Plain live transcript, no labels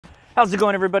How's it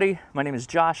going, everybody? My name is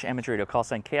Josh, amateur radio call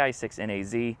sign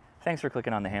KI6NAZ. Thanks for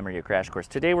clicking on the Ham Radio Crash Course.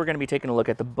 Today we're going to be taking a look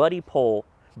at the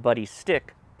Buddistick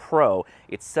Pro,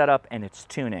 its setup and its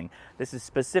tuning. This is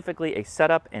specifically a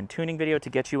setup and tuning video to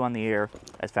get you on the air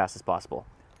as fast as possible.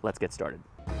 Let's get started.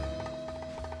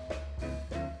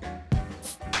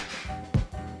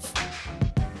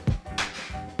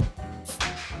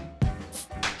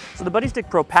 So the Buddistick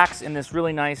Pro packs in this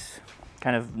really nice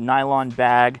kind of nylon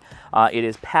bag. It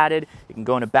is padded. It can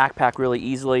go in a backpack really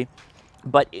easily.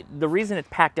 But the reason it's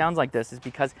packed down like this is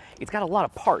because it's got a lot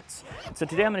of parts. So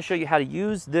today I'm going to show you how to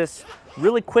use this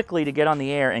really quickly to get on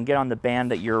the air and get on the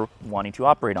band that you're wanting to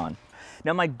operate on.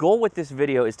 Now my goal with this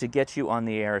video is to get you on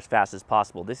the air as fast as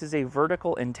possible. This is a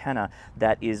vertical antenna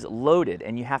that is loaded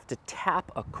and you have to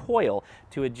tap a coil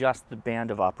to adjust the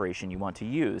band of operation you want to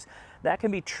use. That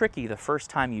can be tricky the first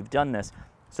time you've done this,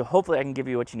 so hopefully I can give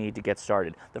you what you need to get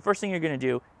started. The first thing you're going to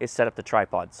do is set up the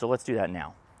tripod, so let's do that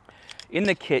now. In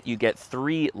the kit you get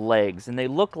 3 legs and they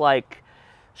look like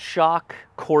shock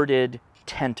corded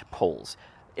tent poles.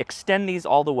 Extend these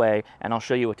all the way and I'll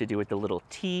show you what to do with the little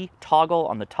T toggle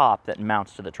on the top that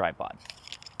mounts to the tripod.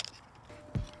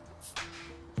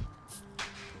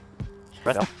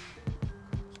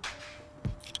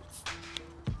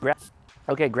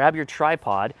 Okay, grab your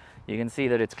tripod. You can see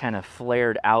that it's kind of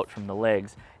flared out from the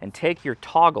legs, and take your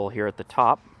toggle here at the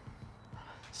top,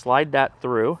 slide that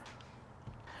through,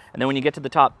 and then when you get to the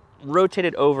top, rotate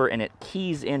it over and it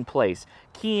keys in place.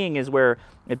 Keying is where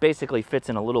it basically fits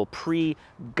in a little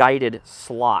pre-guided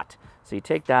slot. So you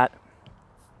take that,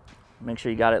 make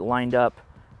sure you got it lined up,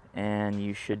 and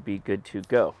you should be good to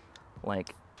go,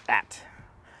 like that.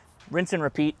 Rinse and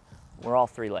repeat, we're all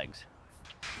 3 legs.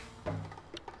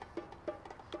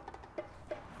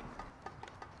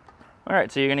 All right,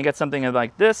 so you're gonna get something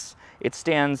like this. It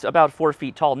stands about 4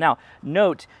 feet tall. Now,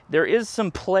 note, there is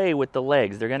some play with the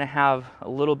legs. They're gonna have a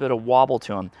little bit of wobble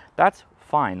to them. That's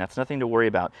fine, that's nothing to worry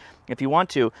about. If you want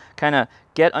to, kind of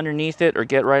get underneath it or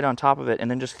get right on top of it and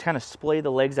then just kind of splay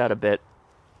the legs out a bit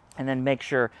and then make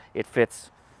sure it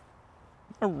fits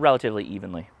relatively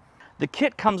evenly. The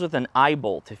kit comes with an eye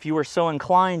bolt. If you were so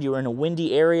inclined, you were in a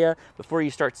windy area, before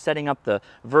you start setting up the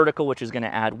vertical, which is going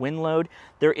to add wind load,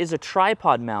 there is a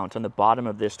tripod mount on the bottom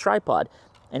of this tripod.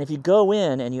 And if you go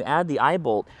in and you add the eye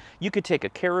bolt, you could take a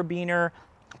carabiner,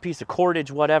 a piece of cordage,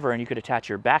 whatever, and you could attach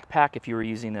your backpack if you were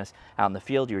using this out in the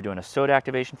field. You were doing a soda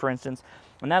activation, for instance.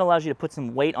 And that allows you to put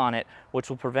some weight on it, which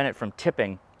will prevent it from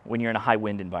tipping when you're in a high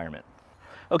wind environment.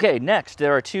 Okay, next,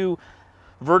 there are 2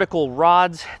 vertical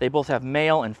rods. They both have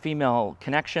male and female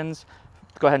connections.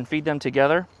 Go ahead and feed them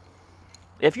together.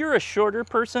 If you're a shorter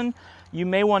person, you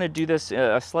may want to do this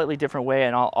a slightly different way,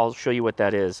 and I'll show you what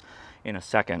that is in a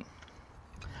second.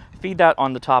 Feed that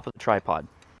on the top of the tripod.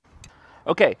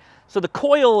 Okay, so the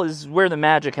coil is where the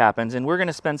magic happens, and we're going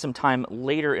to spend some time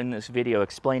later in this video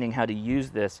explaining how to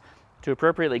use this to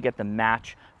appropriately get the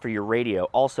match for your radio.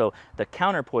 Also, the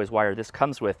counterpoise wire this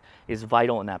comes with is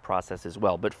vital in that process as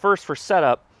well. But first, for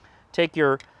setup, take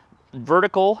your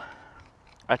vertical,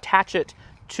 attach it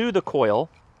to the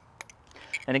coil.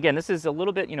 And again, this is a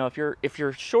little bit, you know, if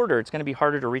you're shorter, it's going to be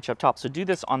harder to reach up top. So do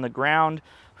this on the ground.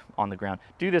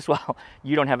 Do this while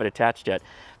you don't have it attached yet.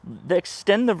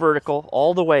 Extend the vertical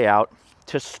all the way out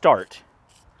to start.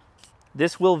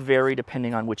 This will vary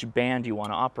depending on which band you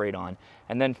want to operate on,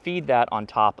 and then feed that on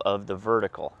top of the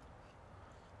vertical.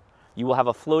 You will have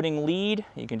a floating lead.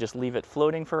 You can just leave it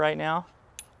floating for right now.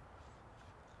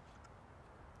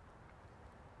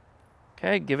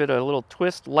 Okay, give it a little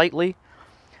twist lightly.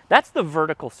 That's the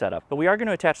vertical setup, but we are going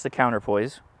to attach the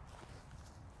counterpoise.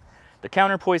 The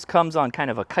counterpoise comes on kind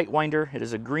of a kite winder. It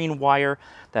is a green wire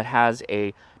that has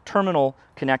a terminal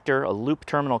connector, a loop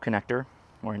terminal connector,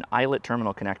 or an eyelet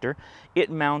terminal connector. It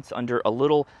mounts under a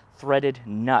little threaded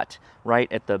nut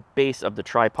right at the base of the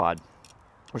tripod.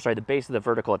 Or sorry, the base of the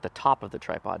vertical at the top of the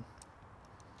tripod.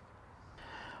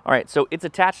 All right, so it's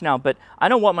attached now, but I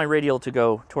don't want my radial to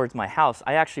go towards my house.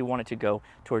 I actually want it to go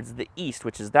towards the east,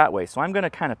 which is that way. So I'm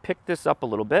gonna kind of pick this up a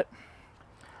little bit.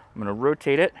 I'm gonna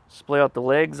rotate it, splay out the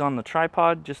legs on the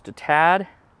tripod just a tad,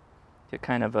 get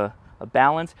kind of a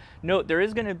balance. Note, there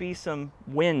is gonna be some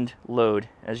wind load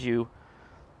as you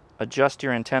adjust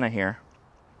your antenna here.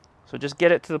 So just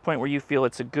get it to the point where you feel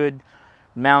it's a good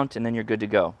mount and then you're good to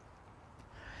go.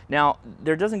 Now,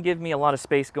 there doesn't give me a lot of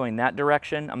space going that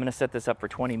direction. I'm gonna set this up for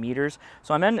 20 meters.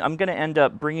 So I'm gonna end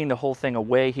up bringing the whole thing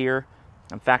away here.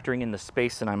 I'm factoring in the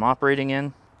space that I'm operating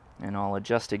in, and I'll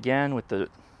adjust again with the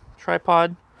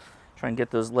tripod. Try and get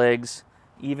those legs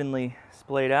evenly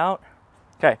splayed out.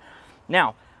 Okay,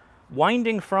 now,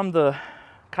 winding from the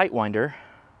kite winder,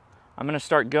 I'm going to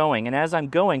start going. And as I'm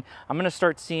going, I'm going to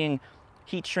start seeing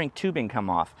heat shrink tubing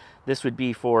come off. This would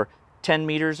be for 10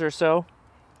 meters or so,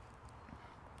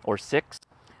 or 6.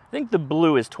 I think the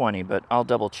blue is 20, but I'll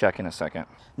double check in a second.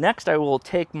 Next, I will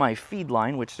take my feed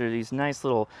line, which are these nice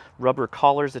little rubber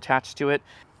collars attached to it.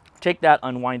 Take that,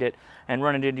 unwind it, and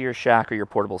run it into your shack or your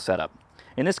portable setup.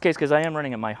 In this case, because I am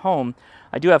running at my home,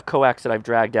 I do have coax that I've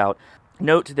dragged out.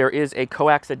 Note there is a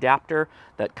coax adapter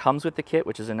that comes with the kit,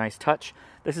 which is a nice touch.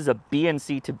 This is a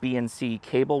BNC to BNC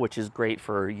cable, which is great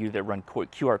for you that run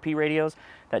QRP radios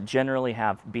that generally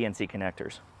have BNC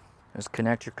connectors. Just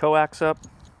connect your coax up.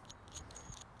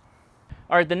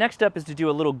 All right, the next step is to do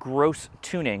a little gross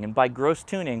tuning. And by gross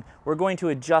tuning, we're going to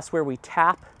adjust where we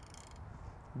tap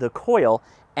the coil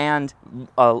and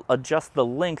adjust the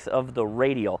length of the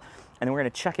radial. And then we're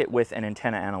going to check it with an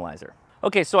antenna analyzer.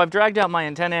 Okay, so I've dragged out my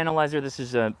antenna analyzer. This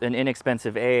is an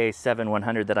inexpensive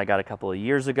AA7100 that I got a couple of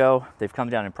years ago. They've come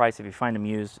down in price. If you find them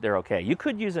used, they're okay. You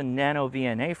could use a nano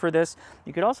VNA for this.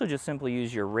 You could also just simply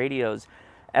use your radio's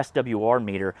SWR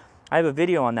meter. I have a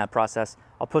video on that process.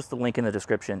 I'll post the link in the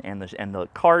description and the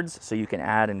cards so you can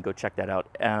add and go check that out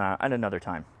at another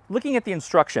time. Looking at the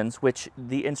instructions, which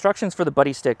the instructions for the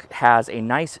Buddistick has a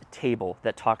nice table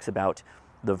that talks about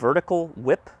the vertical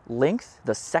whip length,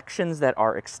 the sections that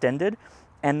are extended,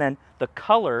 and then the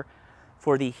color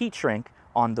for the heat shrink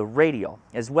on the radial.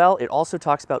 As well, it also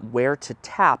talks about where to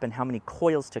tap and how many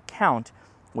coils to count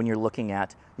when you're looking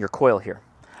at your coil here.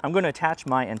 I'm going to attach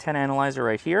my antenna analyzer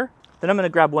right here. Then I'm going to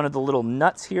grab one of the little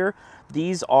nuts here.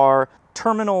 These are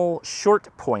terminal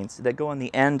short points that go on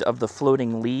the end of the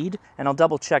floating lead, and I'll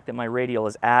double check that my radial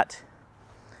is at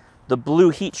the blue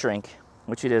heat shrink,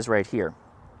 which it is right here.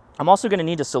 I'm also going to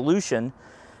need a solution.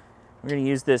 We're going to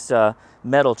use this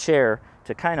metal chair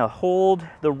to kind of hold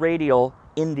the radial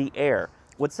in the air.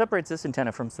 What separates this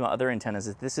antenna from some other antennas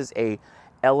is this is a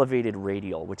elevated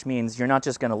radial, which means you're not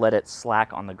just going to let it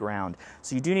slack on the ground.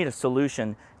 So you do need a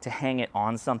solution to hang it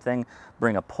on something.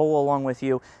 Bring a pole along with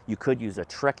you. You could use a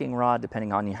trekking rod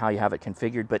depending on how you have it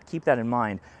configured, but keep that in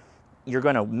mind. You're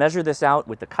going to measure this out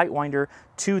with the kite winder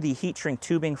to the heat shrink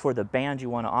tubing for the band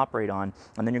you want to operate on,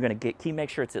 and then you're going to make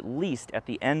sure it's at least at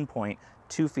the end point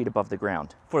 2 feet above the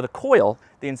ground. For the coil,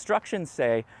 the instructions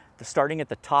say starting at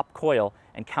the top coil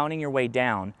and counting your way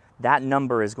down, that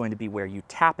number is going to be where you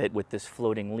tap it with this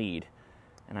floating lead.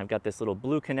 And I've got this little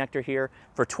blue connector here.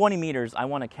 For 20 meters, I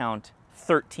want to count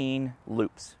 13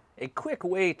 loops. A quick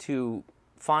way to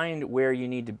find where you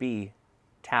need to be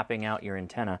tapping out your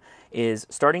antenna is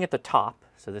starting at the top.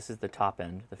 So this is the top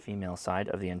end, the female side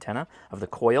of the antenna, of the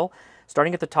coil.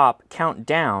 Starting at the top, count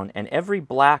down, and every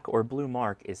black or blue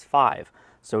mark is 5.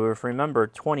 So if remember,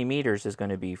 20 meters is going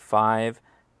to be 5,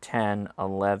 10,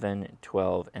 11,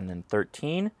 12, and then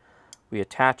 13. We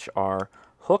attach our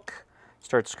hook,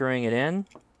 start screwing it in,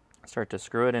 start to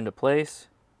screw it into place,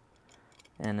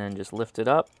 and then just lift it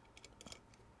up.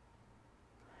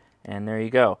 And there you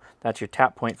go. That's your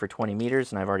tap point for 20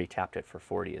 meters, and I've already tapped it for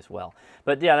 40 as well.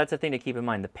 But yeah, that's a thing to keep in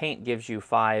mind. The paint gives you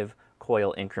 5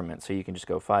 coil increments, so you can just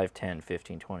go 5, 10,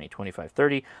 15, 20, 25,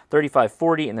 30, 35,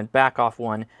 40, and then back off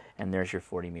 1, and there's your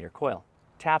 40-meter coil.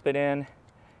 Tap it in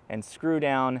and screw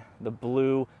down the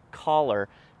blue collar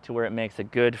to where it makes a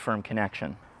good firm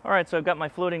connection. All right, so I've got my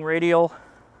floating radial,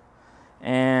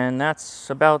 and that's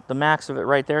about the max of it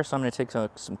right there. So I'm going to take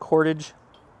some cordage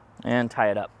and tie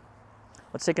it up.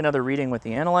 Let's take another reading with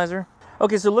the analyzer.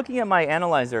 Okay, so looking at my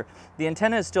analyzer, the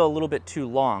antenna is still a little bit too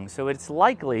long, so it's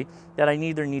likely that I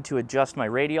either need to adjust my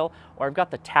radial or I've got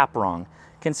the tap wrong.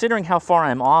 Considering how far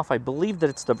I'm off, I believe that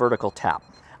it's the vertical tap.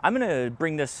 I'm going to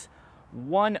bring this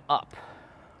one up.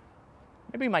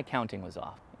 Maybe my counting was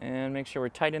off. And make sure we're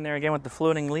tight in there again with the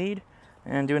floating lead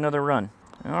and do another run.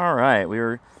 All right, we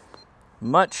were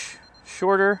much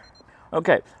shorter.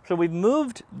 Okay, so we've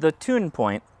moved the tune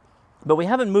point, but we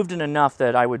haven't moved it enough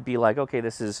that I would be like, okay,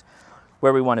 this is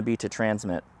where we want to be to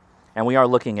transmit. And we are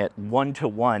looking at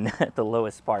 1-to-1 at the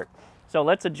lowest part. So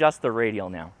let's adjust the radial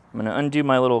now. I'm going to undo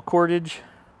my little cordage,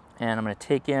 and I'm going to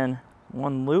take in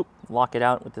one loop, lock it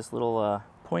out with this little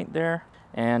point there,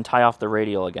 and tie off the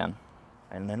radial again.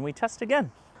 And then we test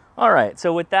again. All right,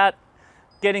 so with that,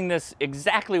 getting this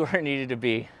exactly where it needed to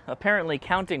be, apparently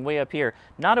counting way up here,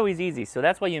 not always easy. So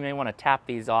that's why you may want to tap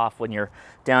these off when you're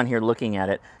down here looking at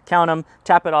it. Count them,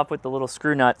 tap it off with the little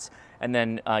screw nuts, and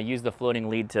then use the floating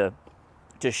lead to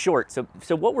short. So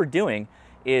what we're doing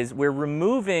is we're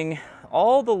removing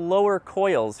all the lower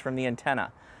coils from the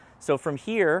antenna. So from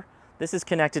here, this is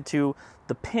connected to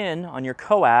the pin on your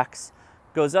coax,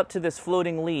 goes up to this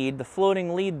floating lead. The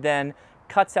floating lead then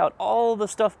cuts out all the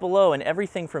stuff below, and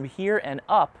everything from here and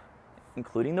up,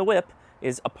 including the whip,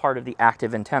 is a part of the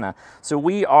active antenna. So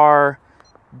we are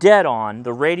dead on.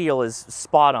 The radial is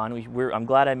spot on. I'm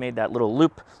glad I made that little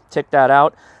loop, tick that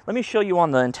out. Let me show you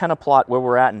on the antenna plot where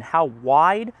we're at and how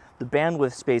wide the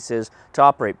bandwidth space is to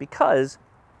operate, because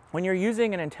when you're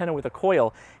using an antenna with a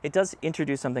coil, it does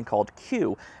introduce something called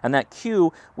Q, and that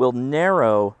Q will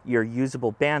narrow your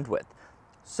usable bandwidth.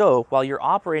 So while you're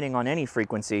operating on any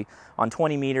frequency, on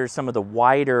 20 meters, some of the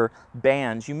wider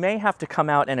bands, you may have to come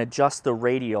out and adjust the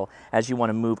radial as you want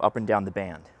to move up and down the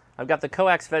band. I've got the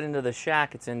coax fed into the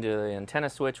shack. It's into the antenna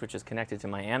switch, which is connected to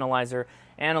my analyzer.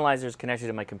 Analyzer is connected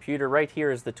to my computer. Right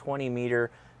here is the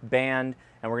 20-meter band,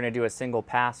 and we're going to do a single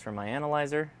pass from my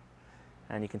analyzer.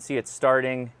 And you can see it's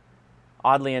starting.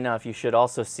 Oddly enough, you should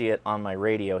also see it on my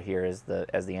radio here as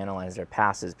the analyzer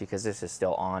passes, because this is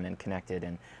still on and connected.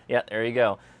 And yeah, there you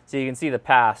go. So you can see the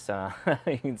pass.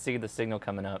 You can see the signal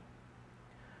coming up.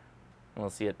 And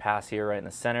we'll see it pass here right in the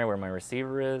center where my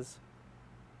receiver is.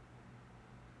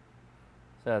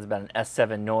 So that's about an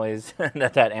S7 noise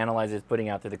that analyzer is putting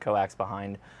out through the coax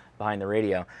behind the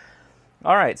radio.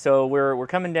 All right, so we're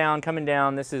coming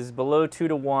down. This is below 2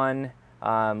 to 1.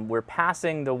 We're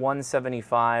passing the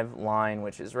 175 line,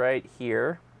 which is right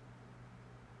here.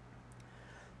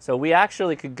 So we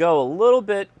actually could go a little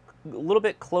bit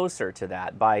closer to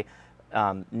that by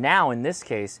now, in this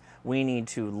case, we need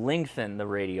to lengthen the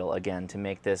radial again to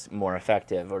make this more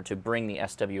effective, or to bring the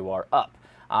SWR up.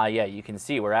 Yeah, you can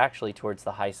see we're actually towards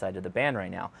the high side of the band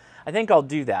right now. I think I'll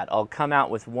do that. I'll come out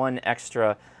with one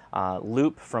extra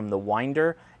loop from the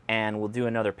winder, and we'll do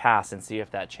another pass and see if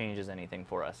that changes anything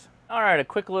for us. All right, a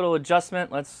quick little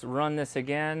adjustment. Let's run this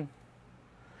again.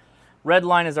 Red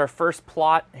line is our first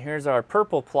plot. Here's our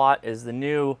purple plot, is the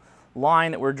new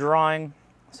line that we're drawing.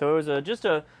 So it was just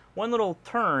one little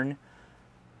turn,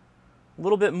 a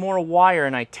little bit more wire,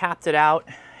 and I tapped it out,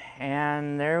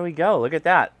 and there we go. Look at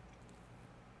that.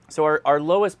 So our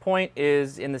lowest point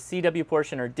is in the CW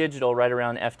portion, or digital, right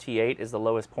around FT8 is the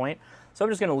lowest point. So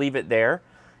I'm just going to leave it there.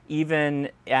 Even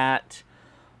at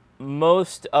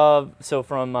most of, so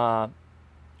from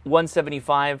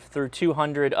 175 through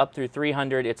 200 up through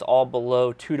 300, it's all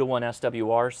below 2 to 1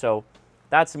 SWR. So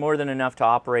that's more than enough to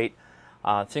operate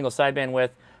single sideband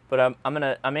with. But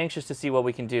I'm anxious to see what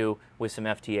we can do with some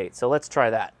FT8. So let's try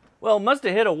that. Well, must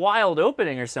have hit a wild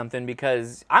opening or something,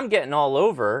 because I'm getting all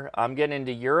over. I'm getting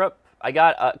into Europe. I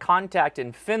got a contact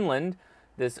in Finland,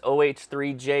 this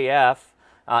OH3JF,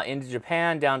 into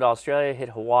Japan, down to Australia, hit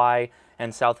Hawaii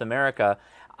and South America.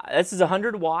 This is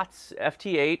 100 watts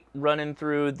FT8 running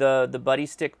through the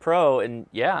Buddistick Pro, and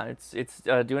yeah, it's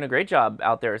doing a great job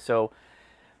out there. So,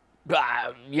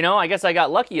 you know, I guess I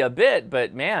got lucky a bit,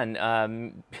 but man,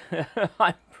 I'm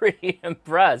pretty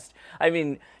impressed. I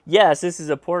mean, yes, this is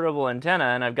a portable antenna,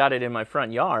 and I've got it in my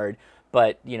front yard,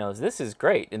 but, you know, this is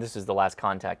great. And this is the last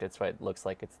contact. That's why it looks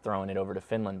like it's throwing it over to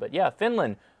Finland. But yeah,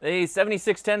 Finland, the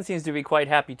 7610 seems to be quite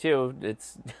happy too.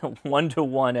 It's 1 to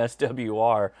 1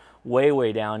 SWR,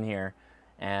 way down here.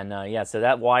 And yeah, so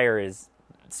that wire is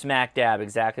smack dab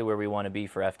exactly where we want to be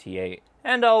for FT8.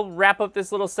 And I'll wrap up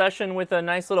this little session with a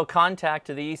nice little contact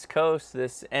to the East Coast,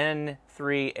 this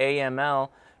N3AML.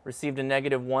 Received a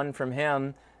 -1 from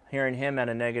him, hearing him at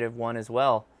a -1 as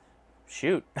well.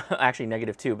 Shoot, actually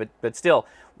 -2, but still,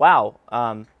 wow,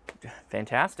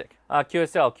 fantastic.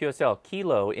 QSL,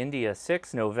 Kilo, India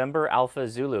 6, November, Alpha,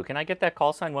 Zulu. Can I get that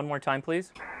call sign one more time,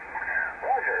 please?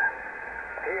 Roger.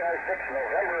 TI6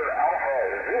 November,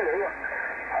 Alpha, Zulu,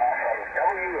 from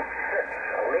W6,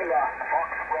 Lima,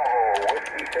 Fox, Bravo,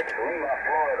 Whiskey 6, Lima,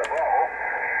 Florida, Bravo.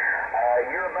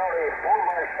 You're about a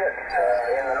 4x6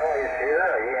 in the noise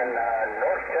here in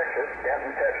North Texas,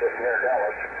 Denton, Texas, near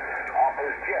Dallas.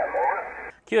 Offers Jim, over.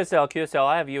 QSL,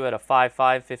 I have you at a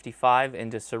 5555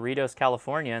 into Cerritos,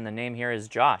 California, and the name here is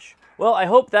Josh. Well, I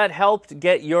hope that helped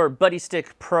get your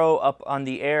Buddistick Pro up on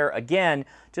the air. Again,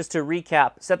 just to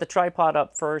recap, set the tripod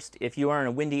up first. If you are in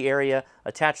a windy area,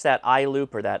 attach that eye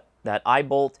loop or that eye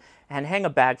bolt, and hang a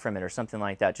bag from it or something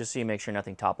like that, just so you make sure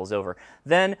nothing topples over.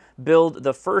 Then build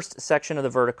the first section of the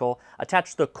vertical,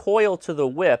 attach the coil to the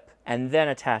whip, and then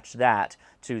attach that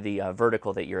to the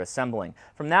vertical that you're assembling.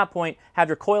 From that point, have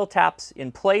your coil taps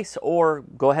in place, or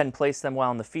go ahead and place them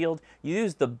while in the field.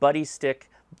 Use the Buddistick,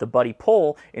 the Buddy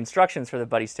Pull, instructions for the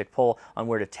Buddistick Pull on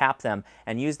where to tap them,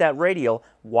 and use that radial,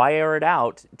 wire it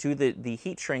out to the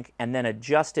heat shrink, and then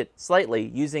adjust it slightly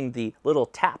using the little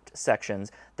tapped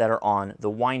sections that are on the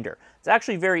winder. It's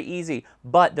actually very easy,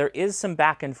 but there is some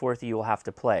back and forth you will have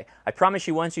to play. I promise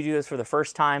you, once you do this for the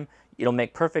first time, it'll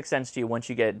make perfect sense to you once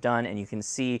you get it done and you can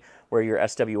see where your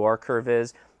SWR curve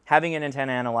is. Having an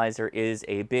antenna analyzer is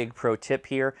a big pro tip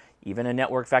here. Even a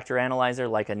network vector analyzer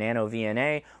like a Nano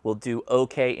VNA will do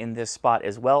okay in this spot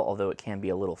as well, although it can be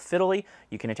a little fiddly.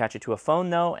 You can attach it to a phone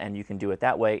though, and you can do it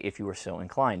that way if you were so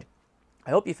inclined. I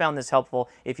hope you found this helpful.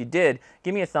 If you did,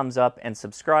 give me a thumbs up and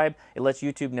subscribe. It lets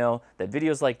YouTube know that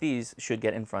videos like these should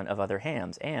get in front of other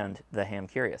hams and the ham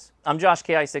curious. I'm Josh,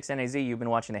 KI6NAZ. You've been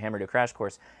watching the Hammer Do Crash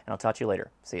Course, and I'll talk to you later.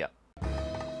 See ya.